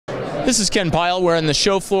This is Ken Pyle. We're on the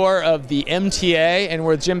show floor of the MTA, and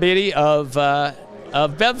we're with Jim Beattie of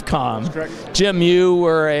Bevcomm. That's correct. Jim, you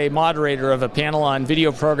were a moderator of a panel on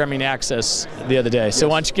video programming access the other day. So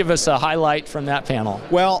why don't you give us a highlight from that panel?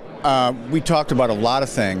 Well, we talked about a lot of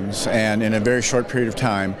things, and in a very short period of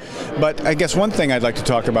time. But I guess one thing I'd like to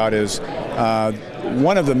talk about is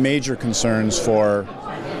one of the major concerns for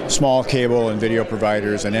small cable and video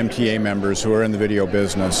providers and MTA members who are in the video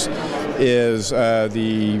business is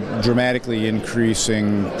the dramatically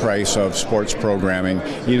increasing price of sports programming,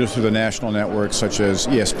 either through the national networks such as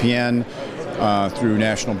ESPN, through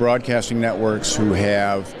national broadcasting networks who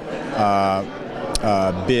have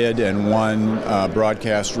bid and won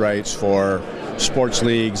broadcast rights for sports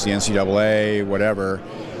leagues, the NCAA, whatever,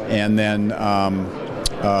 and then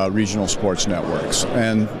regional sports networks.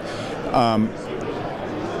 And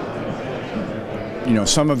you know,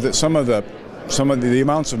 some of the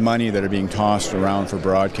amounts of money that are being tossed around for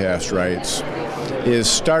broadcast rights is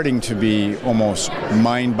starting to be almost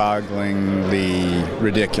mind-bogglingly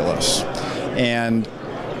ridiculous. And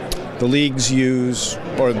the leagues use,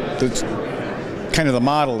 or the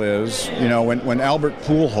model is, you know, when Albert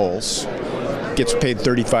Pujols gets paid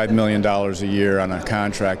 $35 million a year on a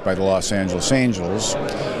contract by the Los Angeles Angels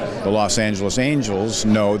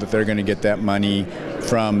know that they're going to get that money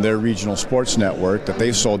from their regional sports network that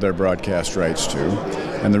they sold their broadcast rights to,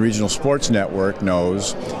 and the regional sports network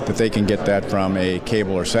knows that they can get that from a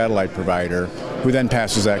cable or satellite provider who then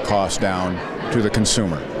passes that cost down to the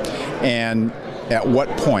consumer. And at what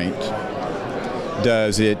point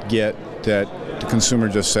does it get that the consumer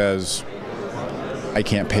just says, I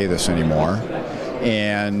can't pay this anymore?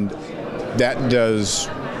 And that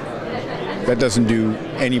doesn't do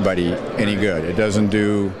anybody any good. It doesn't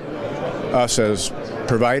do us as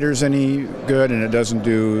providers any good, and it doesn't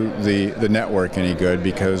do the network any good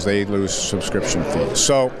because they lose subscription fees.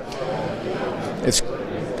 So it's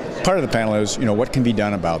part of the panel is, you know, what can be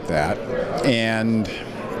done about that? And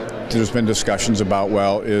there's been discussions about,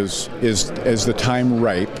 well, is the time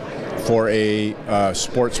ripe for a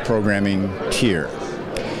sports programming tier?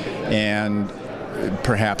 And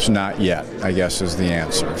perhaps not yet, I guess, is the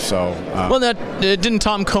answer. So, well, didn't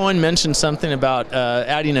Tom Cohen mention something about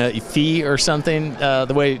adding a fee or something?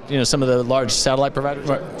 The way, you know, some of the large satellite providers.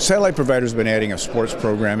 Right. Satellite providers have been adding a sports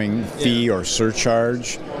programming fee or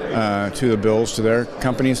surcharge to the bills to their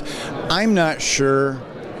companies. I'm not sure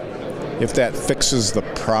if that fixes the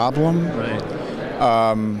problem. Right.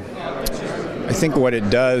 I think what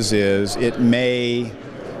it does is it may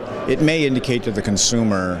indicate to the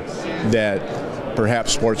consumer that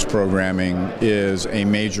perhaps sports programming is a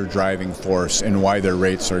major driving force in why their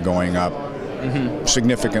rates are going up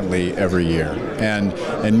significantly every year. And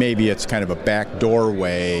maybe it's kind of a backdoor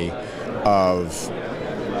way of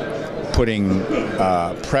putting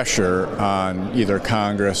pressure on either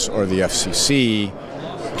Congress or the FCC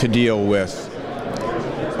to deal with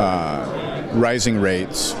rising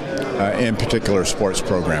rates, in particular sports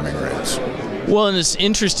programming rates. Well, and it's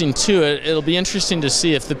interesting, too. It'll be interesting to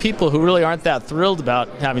see if the people who really aren't that thrilled about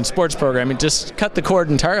having sports programming just cut the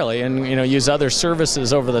cord entirely and, you know, use other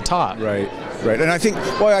services over the top. Right. And I think,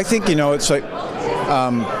 you know, it's like,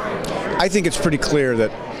 I think it's pretty clear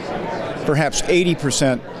that perhaps 70 to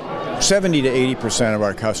 80% of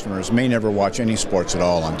our customers may never watch any sports at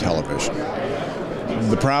all on television.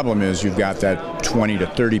 The problem is you've got that 20 to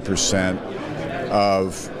 30%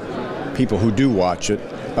 of people who do watch it,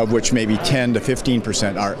 of which maybe 10 to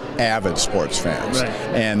 15% are avid sports fans. Right.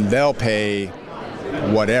 And they'll pay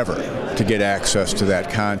whatever to get access to that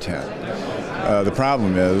content. The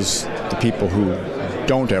problem is the people who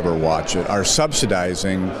don't ever watch it are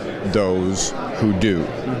subsidizing those who do.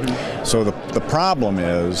 So the problem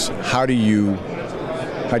is, how do you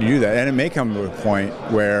do that? And it may come to a point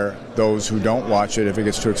where those who don't watch it, if it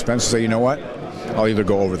gets too expensive, say, you know what, I'll either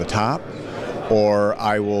go over the top, or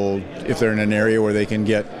I will, if they're in an area where they can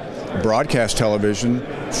get broadcast television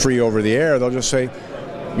free over the air, they'll just say,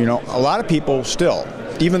 you know, a lot of people still,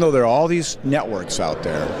 even though there are all these networks out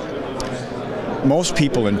there, most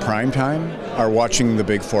people in prime time are watching the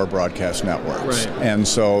big four broadcast networks. Right. And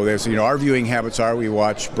so there's, you know, our viewing habits are we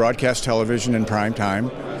watch broadcast television in prime time.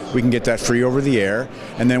 We can get that free over the air,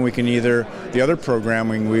 and then we can either, the other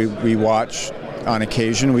programming we watch on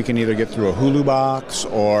occasion, we can either get through a Hulu box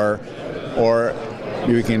or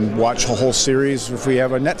you can watch a whole series if we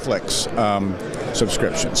have a Netflix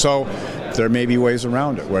subscription. So there may be ways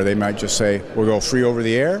around it where they might just say, we'll go free over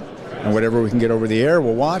the air, And whatever we can get over the air,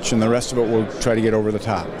 we'll watch, and the rest of it we'll try to get over the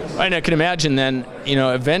top. And I can imagine then,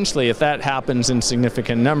 eventually if that happens in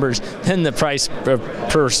significant numbers, then the price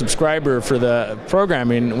per subscriber for the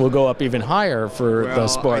programming will go up even higher for the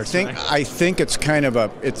sports. I think it's kind of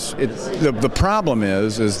the problem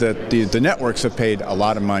is that the networks have paid a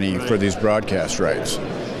lot of money for these broadcast rights.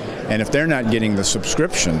 And if they're not getting the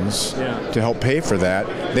subscriptions to help pay for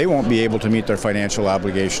that, they won't be able to meet their financial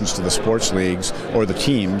obligations to the sports leagues or the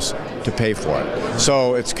teams to pay for it.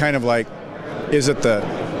 So it's kind of like, is it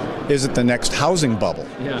the next housing bubble?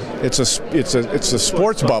 Yeah. It's a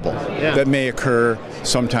sports bubble that may occur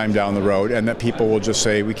sometime down the road, and that people will just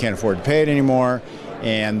say we can't afford to pay it anymore,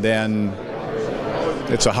 and then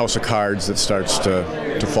it's a house of cards that starts to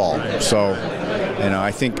fall. So,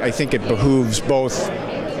 I think it behooves both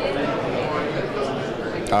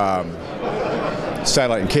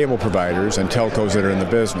satellite and cable providers and telcos that are in the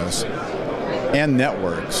business and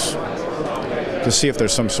networks to see if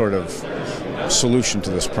there's some sort of solution to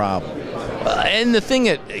this problem. And the thing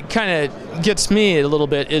that kind of gets me a little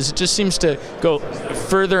bit is it just seems to go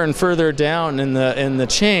further and further down in the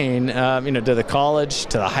chain, to the college,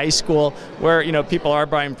 to the high school, where people are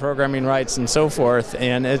buying programming rights and so forth,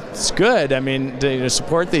 and it's good. I mean, to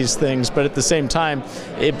support these things, but at the same time,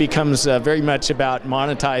 it becomes very much about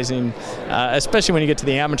monetizing, especially when you get to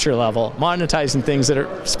the amateur level, monetizing things that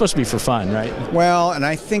are supposed to be for fun, right? Well, and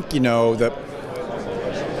I think that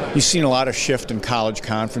you've seen a lot of shift in college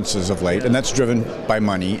conferences of late, and that's driven by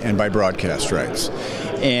money and by broadcast rights.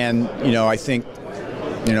 And, I think,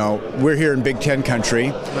 we're here in Big Ten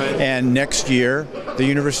country, and next year, the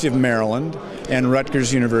University of Maryland and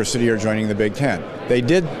Rutgers University are joining the Big Ten. They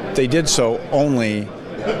did so only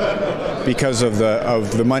because of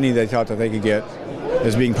the money they thought that they could get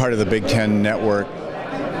as being part of the Big Ten network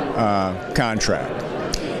contract.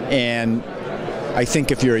 And I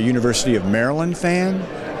think if you're a University of Maryland fan,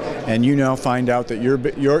 and you now find out that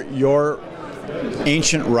your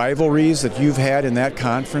ancient rivalries that you've had in that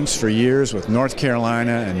conference for years with North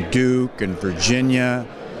Carolina and Duke and Virginia,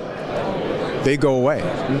 they go away.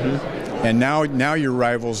 Mm-hmm. And now your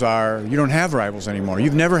rivals you don't have rivals anymore.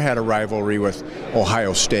 You've never had a rivalry with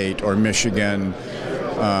Ohio State or Michigan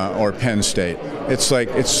or Penn State. It's like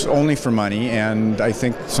it's only for money, and I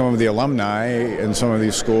think some of the alumni in some of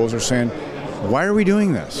these schools are saying, why are we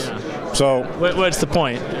doing this? Yeah. So what's the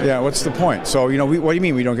point? Yeah, what's the point? So what do you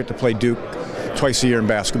mean we don't get to play Duke twice a year in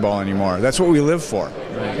basketball anymore? That's what we live for.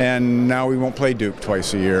 Right. And now we won't play Duke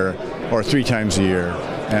twice a year or 3 times a year.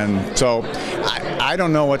 And so I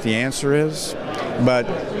don't know what the answer is, but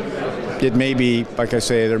it may be, like I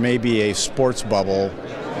say, there may be a sports bubble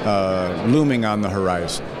looming on the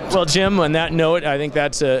horizon. Well, Jim, on that note, I think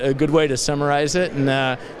that's a good way to summarize it, and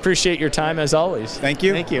appreciate your time as always. Thank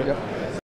you. Thank you. Yep.